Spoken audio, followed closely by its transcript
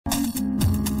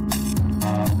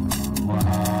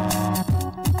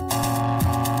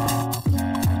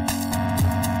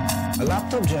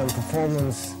laptop jam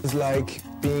performance is like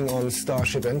being on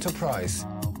Starship Enterprise.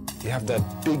 You have that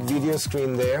big video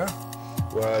screen there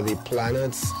where the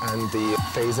planets and the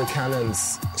phaser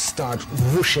cannons start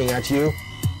whooshing at you.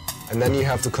 And then you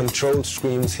have the control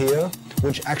screens here,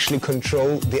 which actually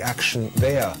control the action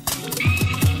there.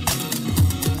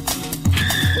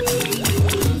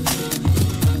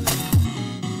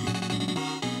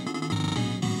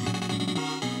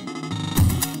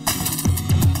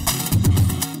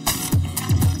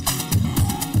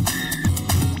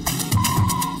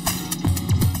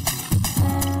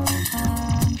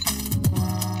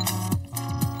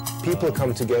 People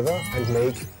come together and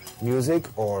make music,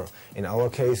 or in our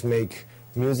case, make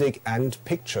music and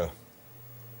picture,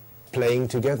 playing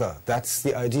together. That's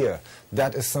the idea.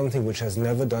 That is something which has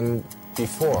never done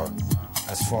before,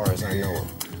 as far as I know.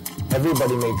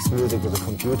 Everybody makes music with a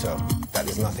computer. That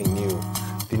is nothing new.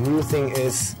 The new thing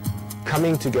is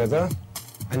coming together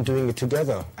and doing it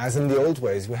together. As in the old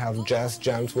ways, we have jazz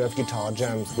jams, we have guitar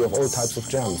jams, we have all types of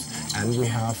jams, and we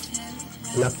have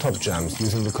laptop jams,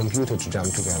 using the computer to jam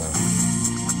together.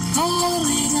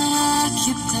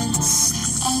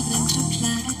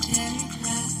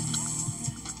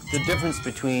 The difference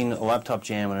between a laptop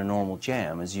jam and a normal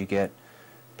jam is you get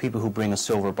people who bring a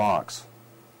silver box,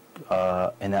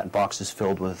 and that box is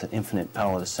filled with an infinite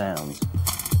palette of sounds.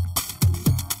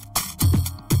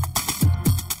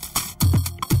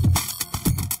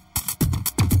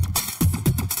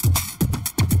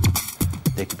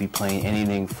 They could be playing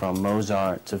anything from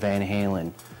Mozart to Van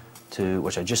Halen to,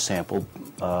 which I just sampled,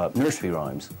 nursery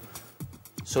rhymes.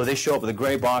 So they show up with a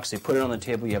gray box, they put it on the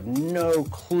table, you have no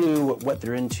clue what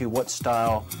they're into, what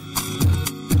style.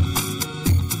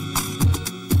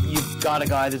 You've got a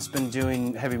guy that's been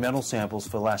doing heavy metal samples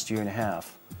for the last year and a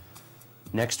half,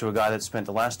 next to a guy that spent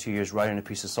the last 2 years writing a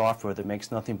piece of software that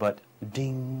makes nothing but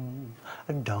ding,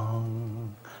 a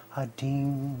dong, a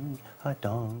ding, a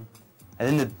dong.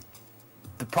 And then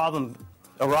the problem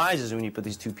arises when you put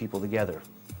these two people together.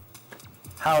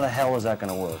 How the hell is that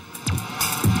going to work?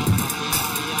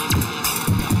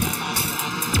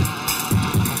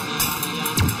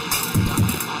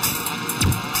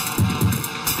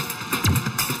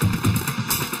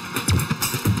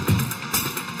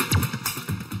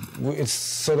 It's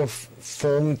sort of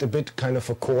formed a bit kind of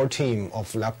a core team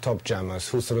of laptop jammers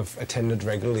who sort of attended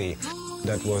regularly.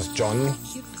 That was John,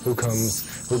 who comes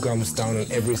down on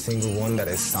every single one. That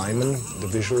is Simon, the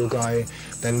visual guy.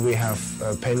 Then we have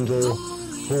Pendle,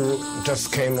 who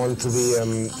just came on to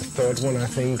the third one, I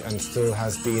think, and still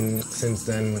has been since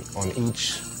then on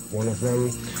each one of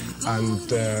them.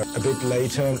 And a bit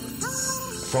later,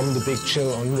 from the Big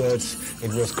Chill onwards,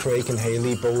 it was Craig and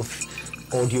Haley, both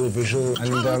audio-visual.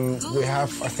 And I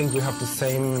think we have the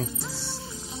same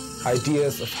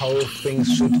ideas of how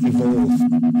things should evolve.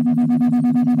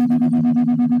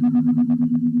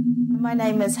 My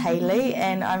name is Hayley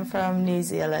and I'm from New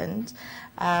Zealand.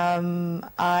 I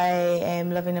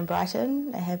am living in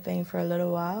Brighton. I have been for a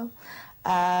little while.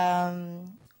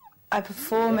 I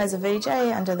perform as a VJ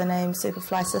under the name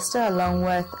Superfly Sister along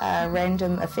with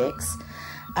Random Effects,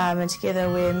 and together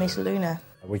we're Metaluna.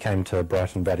 We came to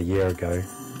Brighton about a year ago.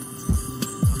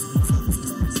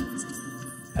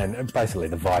 And basically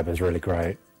the vibe was really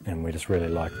great and we just really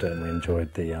liked it and we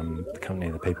enjoyed the company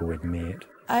and the people we'd met.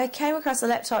 I came across the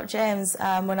laptop jams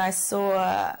when I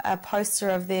saw a poster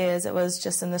of theirs. It was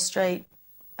just in the street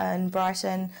in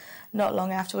Brighton not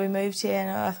long after we moved here,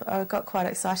 and I got quite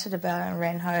excited about it and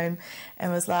ran home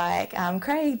and was like,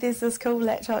 Craig, there's this cool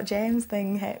laptop jams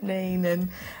thing happening and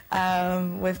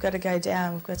we've got to go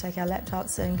down, we've got to take our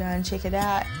laptops and go and check it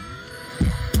out.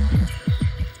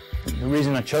 The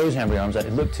reason I chose Hambury Arms,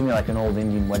 it looked to me like an old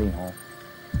Indian wedding hall.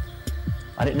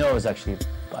 I didn't know it was actually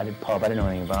a pub, I didn't know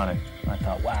anything about it. I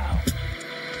thought, wow.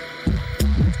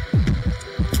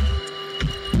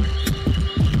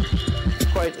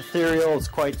 It's quite ethereal, it's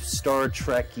quite Star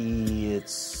Trek-y,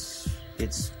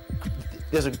 there's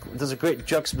a great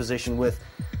juxtaposition with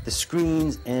the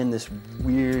screens and this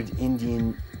weird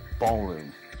Indian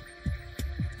ballroom.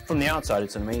 From the outside,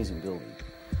 it's an amazing building.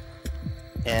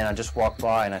 And I just walked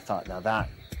by and I thought, now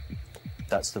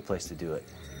that's the place to do it.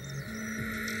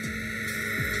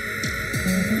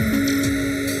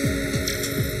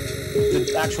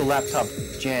 The actual laptop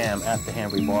jam at the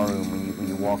Hambury Ballroom, when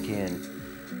you walk in,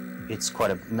 it's quite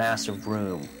a massive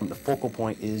room. The focal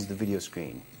point is the video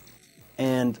screen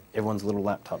and everyone's little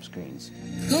laptop screens.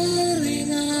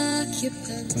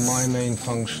 My main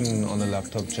function on a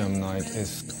laptop jam night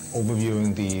is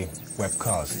overviewing the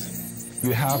webcast.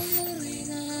 You have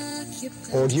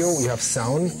audio, you have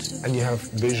sound, and you have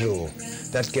visual.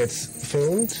 That gets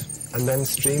filmed and then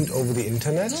streamed over the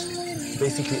internet.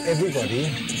 basically everybody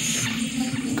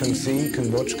can see,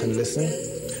 can watch, can listen,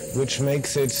 which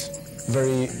makes it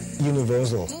very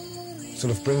universal.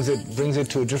 Sort of brings it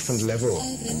to a different level.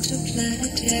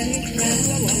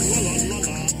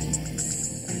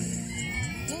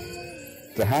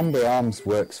 The Hambre Arms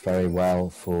works very well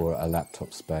for a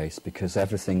laptop space because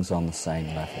everything's on the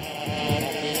same level.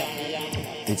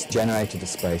 It's generated a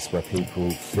space where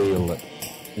people feel that,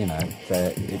 you know,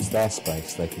 it's their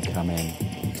space, they can come in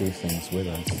and do things with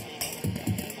us.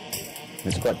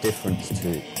 It's quite different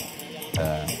to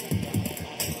a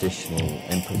traditional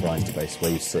improvised space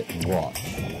where you sit and watch.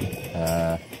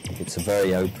 It's a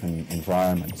very open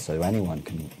environment, so anyone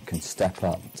can step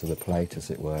up to the plate, as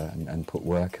it were, and put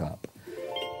work up.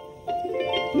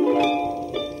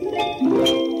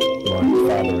 My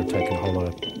father had taken hold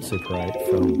of Super 8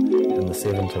 film in the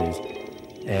 70s,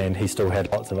 and he still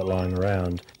had lots of it lying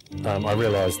around. I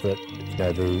realised that, you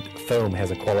know, the film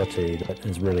has a quality that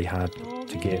is really hard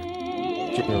to get.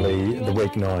 Generally, the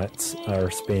weeknights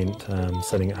are spent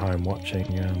sitting at home watching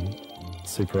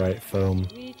Super 8 film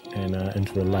and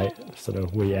into the late sort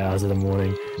of wee hours of the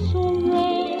morning,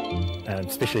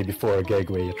 especially before a gig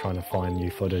where you're trying to find new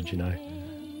footage, you know.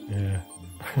 Yeah.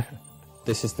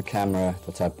 This is the camera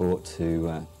that I bought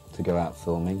to go out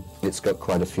filming. It's got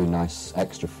quite a few nice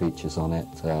extra features on it,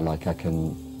 like I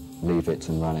can leave it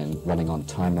and running on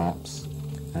time-lapse,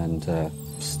 and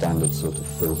standard sort of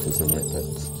filters in it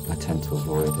that I tend to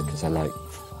avoid because I like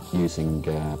using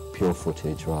pure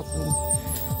footage rather than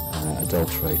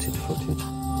adulterated footage.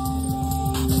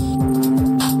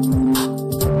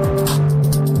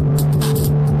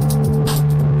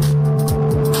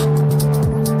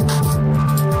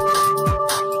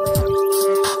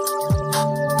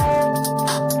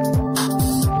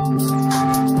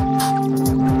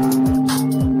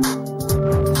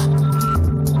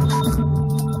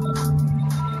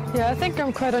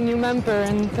 I'm quite a new member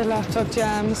in the laptop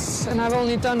jams, and I've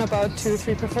only done about 2 or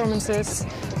 3 performances.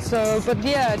 So, but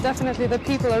yeah, definitely the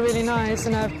people are really nice,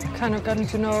 and I've kind of gotten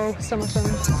to know some of them.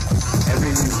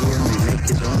 Everyone here may make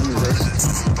his own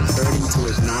list according to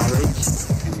his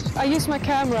knowledge. I use my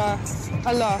camera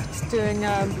a lot doing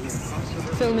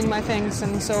filming my things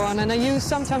and so on, and I use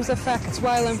sometimes effects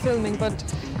while I'm filming, but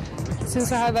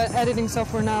since I have editing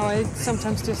software now, I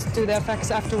sometimes just do the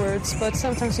effects afterwards, but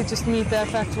sometimes you just need the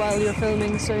effect while you're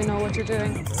filming so you know what you're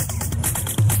doing.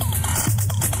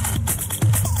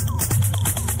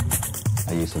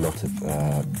 I use a lot of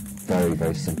very,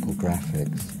 very simple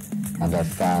graphics, and I've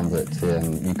found that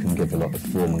you can give a lot of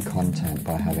form and content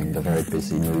by having the very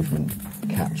busy movement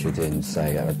captured in,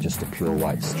 say, just a pure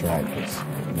white stripe that's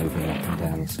moving up and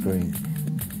down the screen.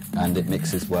 And it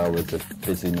mixes well with the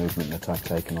busy movement that I've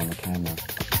taken on the camera.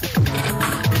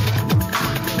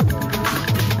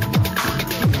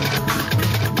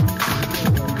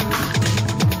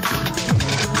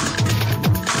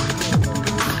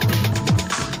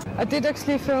 I did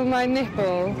actually film my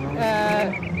nipple.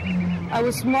 I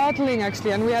was modeling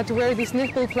actually, and we had to wear these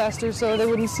nipple plasters so they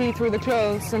wouldn't see through the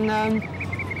clothes. And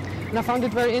I found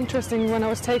it very interesting when I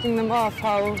was taking them off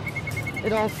how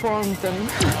it all formed them.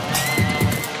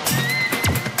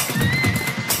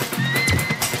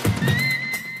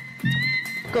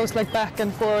 Goes like back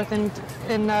and forth in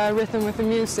rhythm with the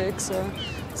music, so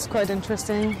it's quite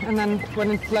interesting. And then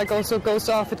when it like also goes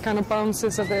off, it kind of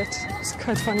bounces a bit. It's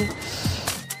quite funny.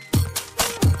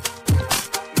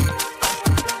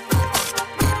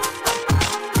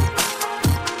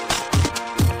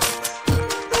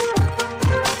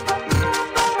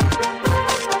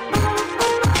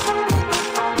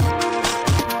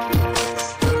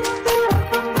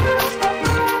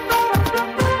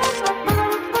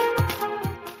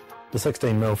 The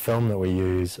 16mm film that we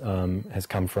use has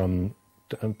come from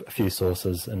a few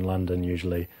sources in London,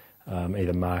 usually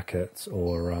either markets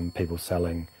or people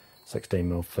selling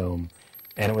 16mm film.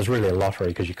 And it was really a lottery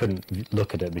because you couldn't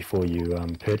look at it before you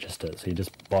purchased it, so you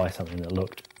just buy something that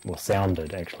looked or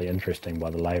sounded actually interesting by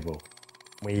the label.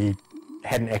 We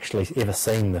hadn't actually ever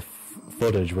seen the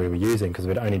footage we were using because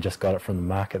we'd only just got it from the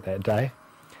market that day.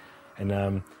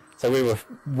 And so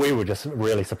we were just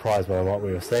really surprised by what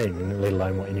we were seeing, and let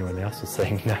alone what anyone else was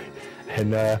seeing.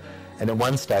 And at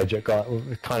one stage it got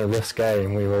kind of risque,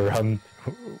 and we were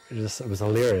it was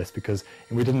hilarious because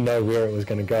we didn't know where it was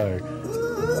going to go.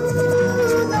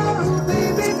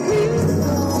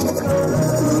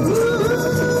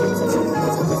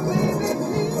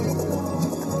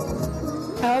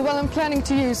 Well, I'm planning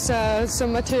to use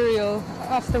some material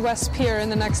off the West Pier in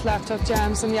the next laptop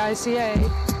jams in the ICA.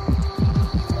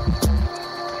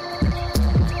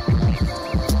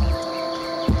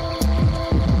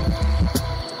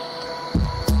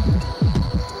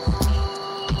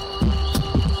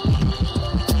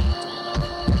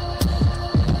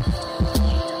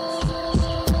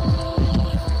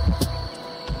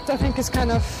 I think, is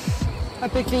kind of a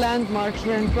big landmark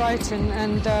here in Brighton,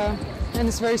 and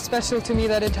it's very special to me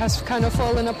that it has kind of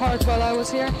fallen apart while I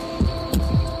was here.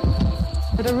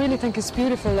 But I really think it's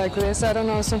beautiful like this. I don't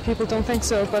know, some people don't think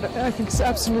so, but I think it's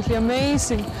absolutely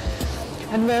amazing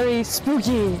and very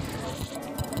spooky.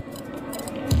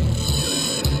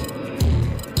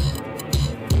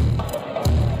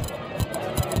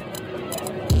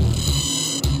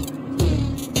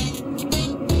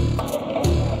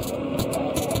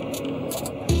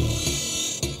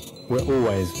 We're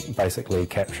always basically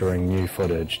capturing new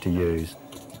footage to use.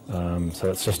 So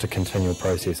it's just a continual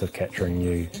process of capturing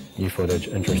new footage,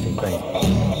 interesting things.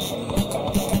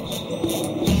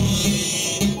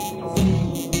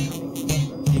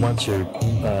 Once you've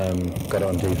got it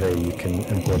on DV, you can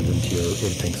import it into your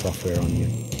editing software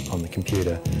on the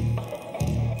computer,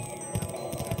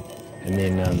 and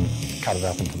then cut it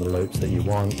up into the loops that you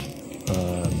want.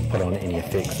 Put on any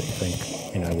effects that you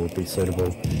think will be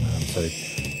suitable. So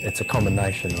it's a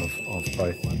combination of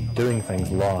both doing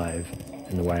things live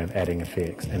in the way of adding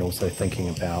effects and also thinking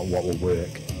about what will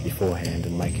work beforehand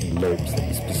and making loops that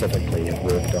you specifically have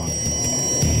worked on.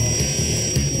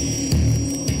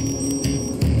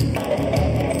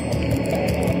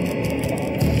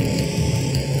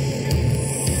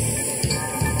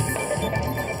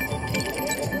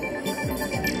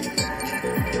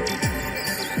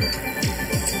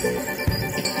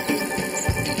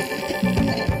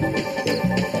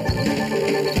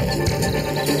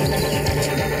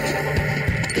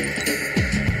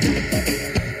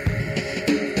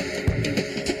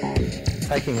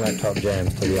 Taking laptop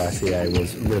jams to the ICA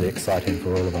was really exciting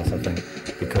for all of us, I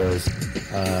think, because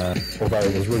although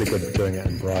it was really good at doing it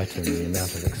in Brighton, the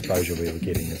amount of exposure we were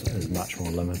getting is much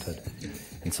more limited.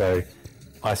 And so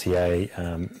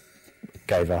ICA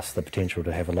gave us the potential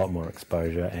to have a lot more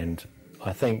exposure and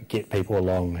I think get people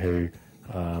along who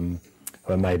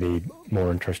are maybe more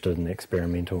interested in the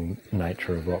experimental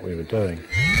nature of what we were doing.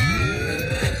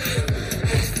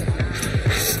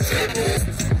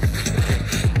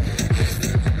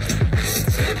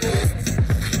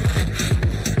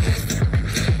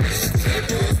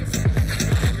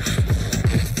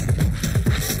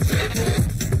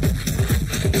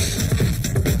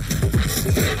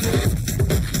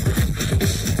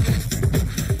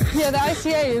 The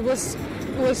ICA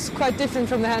was quite different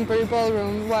from the Hanbury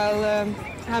Ballroom, while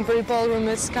Hanbury Ballroom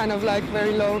is kind of like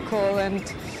very local and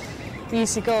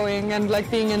easygoing, and like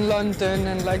being in London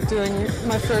and like doing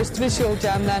my first visual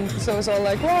jam then, so it was all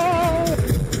like,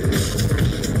 whoa!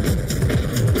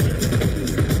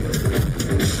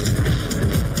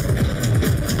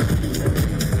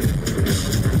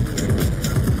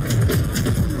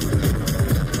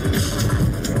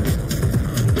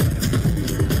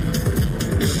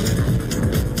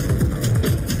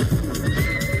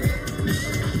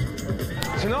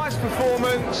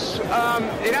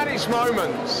 It had its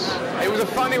moments. It was a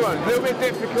funny one, a little bit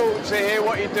difficult to hear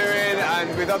what you're doing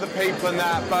and with other people and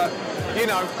that, but you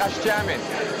know, that's jamming.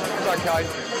 It's okay.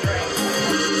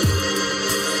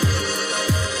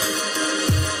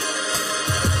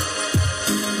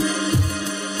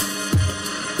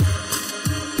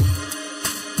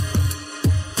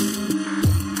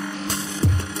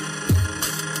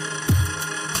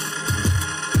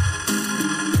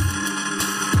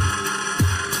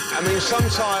 I mean,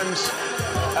 sometimes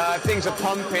things are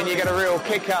pumping, you get a real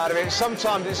kick out of it.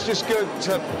 Sometimes it's just good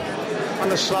to, on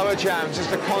the slower jams,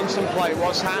 just to contemplate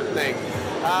what's happening.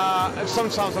 And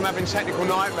sometimes I'm having technical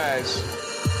nightmares.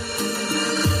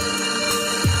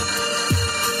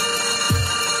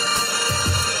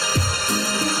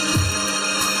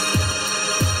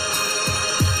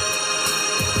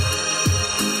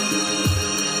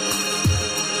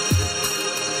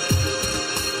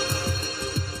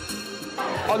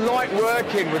 I like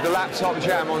working with the Laptop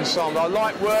Jam Ensemble. I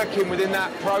like working within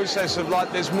that process of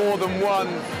like there's more than one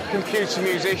computer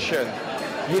musician.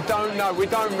 You don't know, we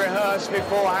don't rehearse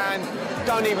beforehand,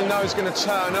 don't even know who's going to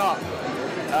turn up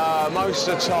most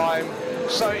of the time.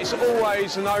 So it's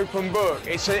always an open book.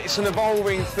 It's an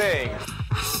evolving thing.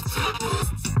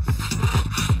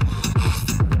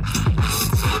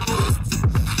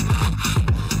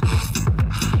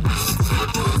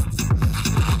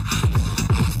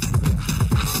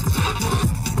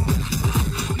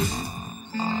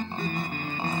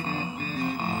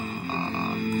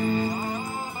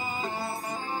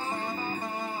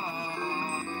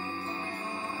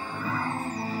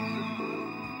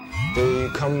 They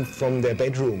come from their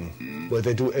bedroom, where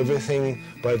they do everything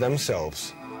by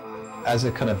themselves. As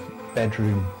a kind of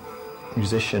bedroom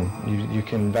musician, you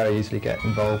can very easily get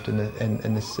involved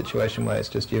in this situation where it's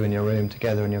just you in your room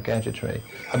together in your gadgetry.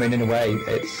 I mean, in a way,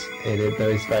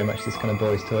 there is very much this kind of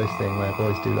boys' toys thing where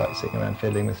boys do like sitting around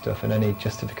fiddling with stuff, and any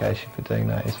justification for doing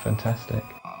that is fantastic.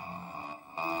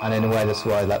 And in a way, that's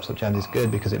why Laptop Jams is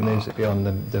good, because it moves it beyond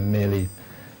the merely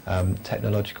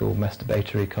technological,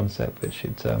 masturbatory concept, which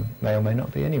it may or may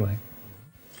not be anyway.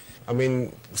 I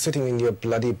mean, sitting in your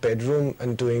bloody bedroom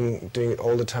and doing it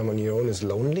all the time on your own is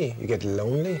lonely. You get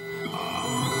lonely.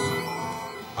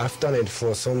 I've done it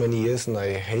for so many years and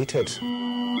I hate it.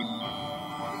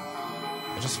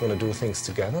 I just want to do things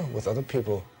together with other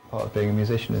people. Part of being a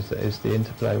musician is the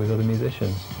interplay with other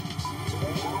musicians.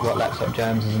 What Laptop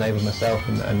Jams has enabled myself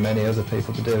and many other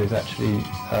people to do is actually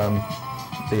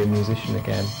be a musician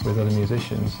again with other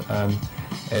musicians.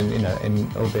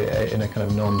 Albeit in a kind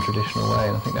of non-traditional way,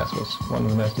 and I think that's what's one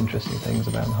of the most interesting things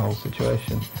about the whole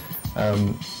situation.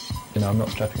 I'm not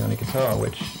strapping on a guitar,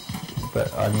 but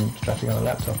I'm strapping on a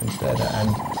laptop instead,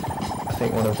 and I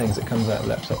think one of the things that comes out of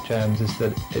Laptop Jams is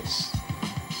that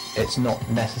it's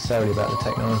not necessarily about the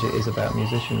technology, it is about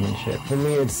musicianship. For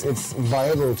me, it's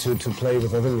viable to play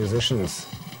with other musicians,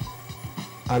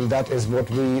 and that is what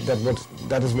we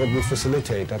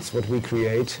facilitate. That's what we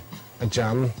create, a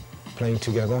jam. Playing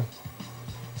together.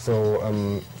 So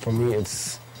for me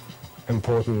it's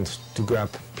important to grab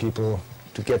people,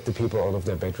 to get the people out of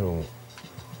their bedroom.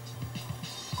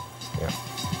 Yeah.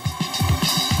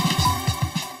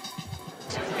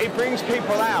 It brings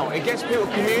people out, it gets people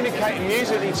communicating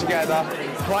musically together,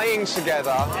 playing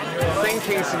together,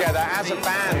 thinking together as a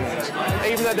band,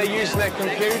 even though they're using their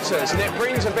computers, and it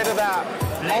brings a bit of that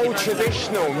old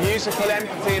traditional musical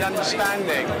empathy and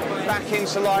understanding back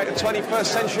into like a 21st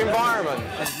century environment.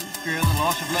 Fear of the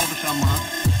loss of love of someone,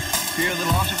 fear of the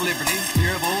loss of liberty,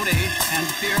 fear of old age, and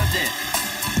fear of death.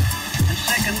 And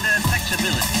second,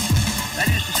 flexibility. That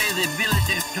is to say, the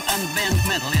ability to unbend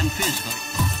mentally and physically,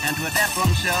 and to adapt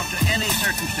oneself to any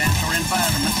circumstance or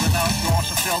environment without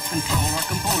loss of self-control or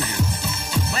composure.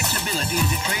 Flexibility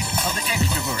is a trait of the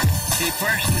extrovert, a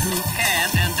person who can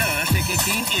and does take a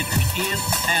keen interest in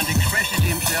and expresses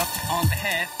himself on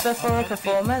behalf. Before a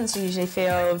performance, you usually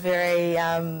feel very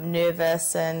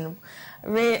nervous and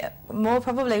more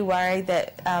probably worried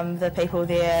that the people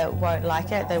there won't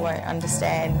like it, they won't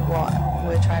understand what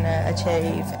we're trying to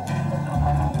achieve.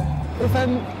 If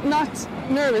I'm not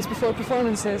nervous before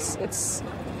performances, it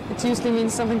usually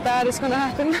means something bad is going to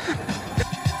happen.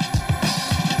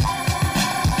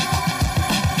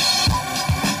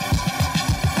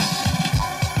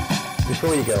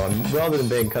 Before you go on, rather than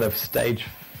being kind of stage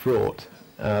fraught,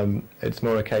 it's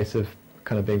more a case of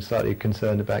kind of being slightly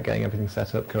concerned about getting everything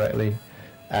set up correctly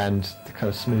and the kind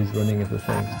of smooth running of the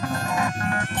thing.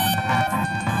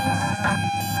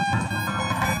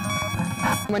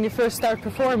 When you first start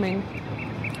performing,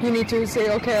 you need to say,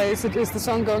 okay, is the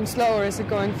song going slow or is it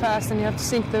going fast? And you have to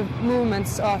sync the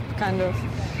movements up, kind of.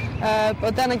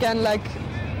 But then again, like,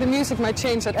 the music might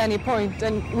change at any point,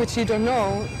 which you don't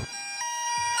know.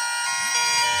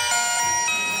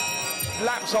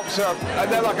 Laptops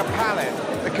they're like a palette.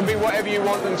 They can be whatever you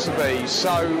want them to be.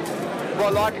 So what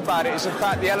I like about it is the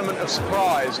fact, the element of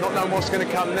surprise, not knowing what's going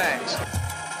to come next.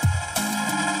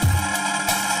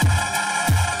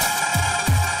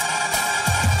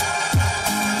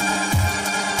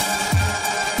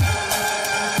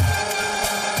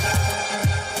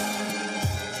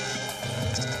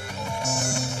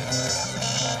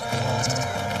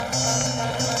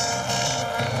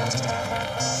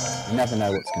 You never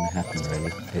know what's going to happen,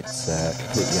 really. It's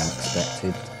completely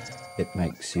unexpected. It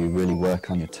makes you really work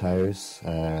on your toes.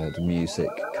 The music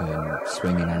can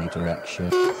swing in any direction.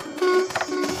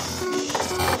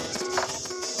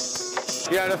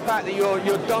 You know, the fact that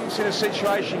you're dumped in a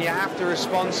situation, you have to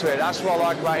respond to it. That's what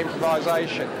I like about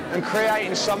improvisation. And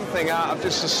creating something out of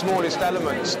just the smallest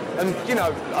elements. And, you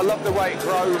know, I love the way it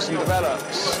grows and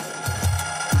develops.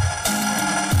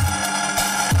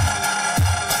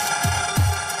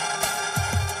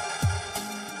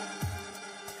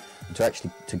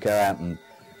 To go out and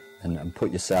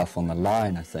put yourself on the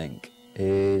line, I think,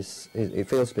 it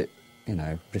feels a bit, you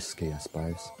know, risky, I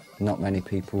suppose. Not many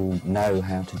people know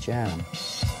how to jam.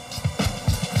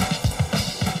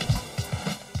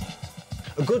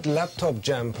 A good laptop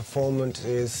jam performance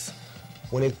is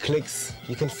when it clicks,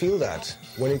 you can feel that.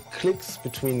 When it clicks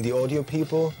between the audio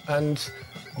people and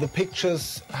the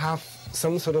pictures have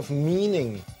some sort of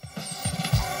meaning.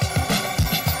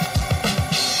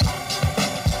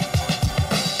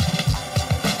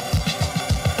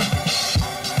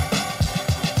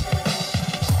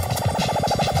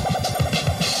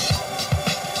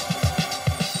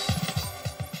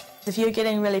 The if you're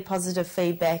getting really positive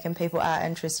feedback and people are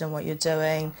interested in what you're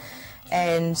doing,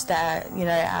 and they're, you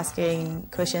know, asking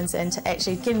questions and to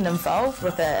actually getting involved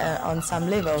with it on some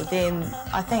level, then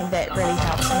I think that really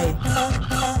helps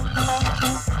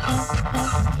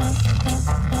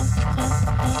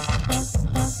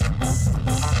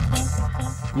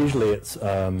me. Usually it's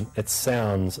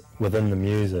sounds within the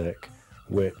music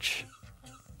which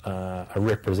are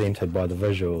represented by the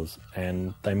visuals,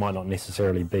 and they might not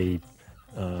necessarily be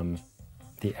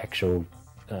the actual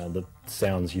the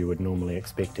sounds you would normally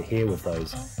expect to hear with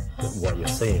those, what you're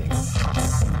seeing.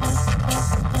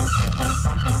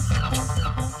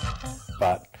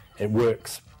 But it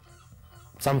works,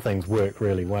 some things work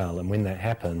really well, and when that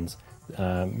happens,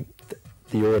 the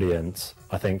audience,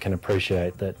 I think, can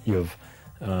appreciate that you've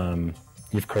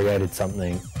created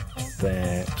something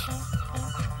that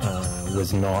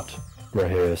was not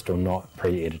rehearsed or not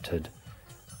pre-edited,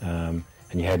 and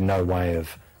you had no way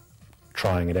of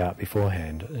trying it out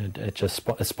beforehand. It just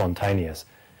is spontaneous,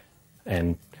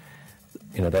 and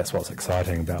you know, that's what's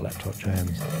exciting about laptop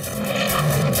jams.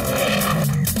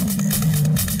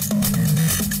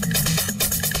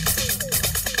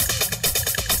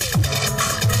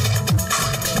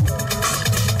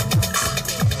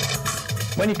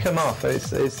 When you come off,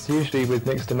 it's usually with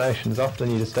mixed emotions.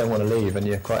 Often you just don't want to leave, and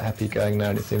you're quite happy going there,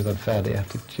 and it seems unfair that you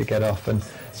have to get off. And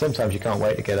sometimes you can't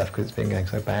wait to get off because it's been going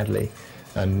so badly,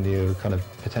 and you're kind of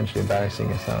potentially embarrassing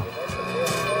yourself.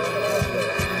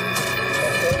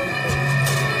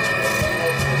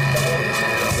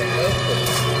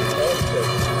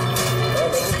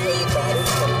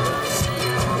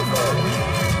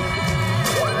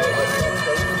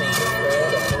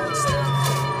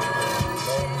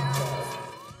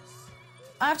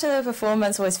 After the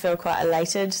performance, I always feel quite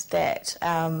elated that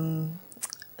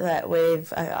that we've,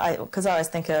 because I always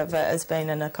think of it as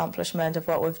being an accomplishment of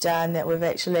what we've done, that we've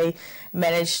actually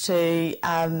managed to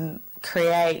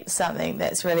create something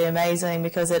that's really amazing,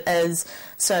 because it is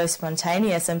so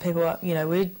spontaneous, and people, you know,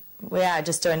 we are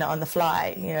just doing it on the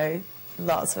fly, you know,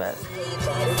 lots of it.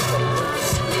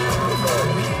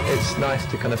 It's nice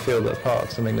to kind of feel that part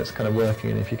of something that's kind of working,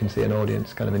 and if you can see an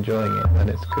audience kind of enjoying it, then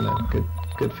it's kind of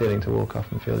good feeling to walk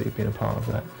off and feel that you've been a part of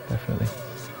that, definitely.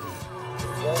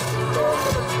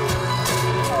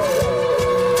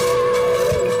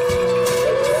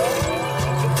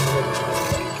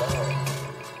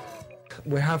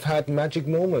 We have had magic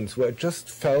moments where it just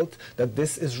felt that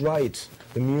this is right.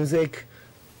 The music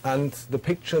and the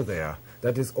picture there,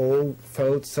 that is all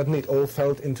felt, suddenly it all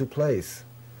felt into place.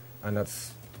 And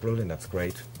that's brilliant, that's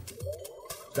great.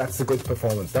 That's a good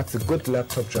performance. That's a good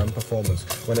laptop jam performance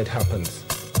when it happens.